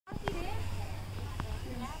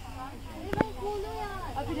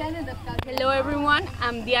Hello everyone,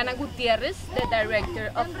 I'm Diana Gutierrez, the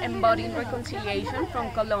director of Embodying Reconciliation from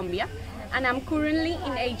Colombia, and I'm currently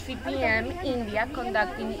in HVPM, India,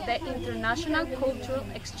 conducting the International Cultural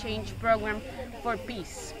Exchange Program for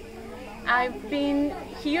Peace. I've been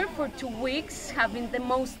here for 2 weeks, having the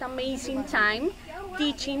most amazing time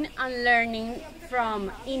teaching and learning from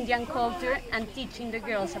Indian culture and teaching the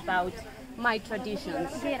girls about my traditions,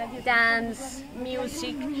 dance,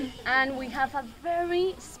 music, and we have a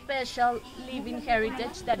very special living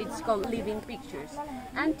heritage that it's called Living Pictures.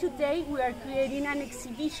 And today we are creating an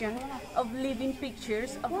exhibition of living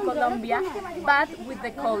pictures of Colombia, but with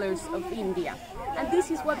the colors of India. And this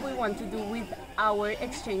is what we want to do with our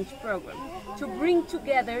exchange program, to bring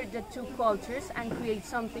together the two cultures and create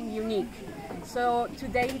something unique. So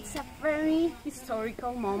today it's a very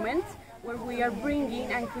historical moment where we are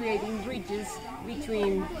bringing and creating bridges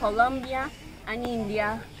between Colombia and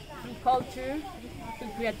India through culture, through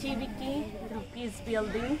creativity, through peace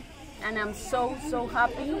building. And I'm so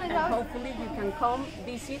happy, and hopefully you can come,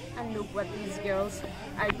 visit, and look what these girls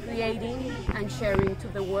are creating and sharing to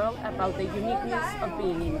the world about the uniqueness of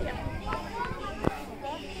being Indian.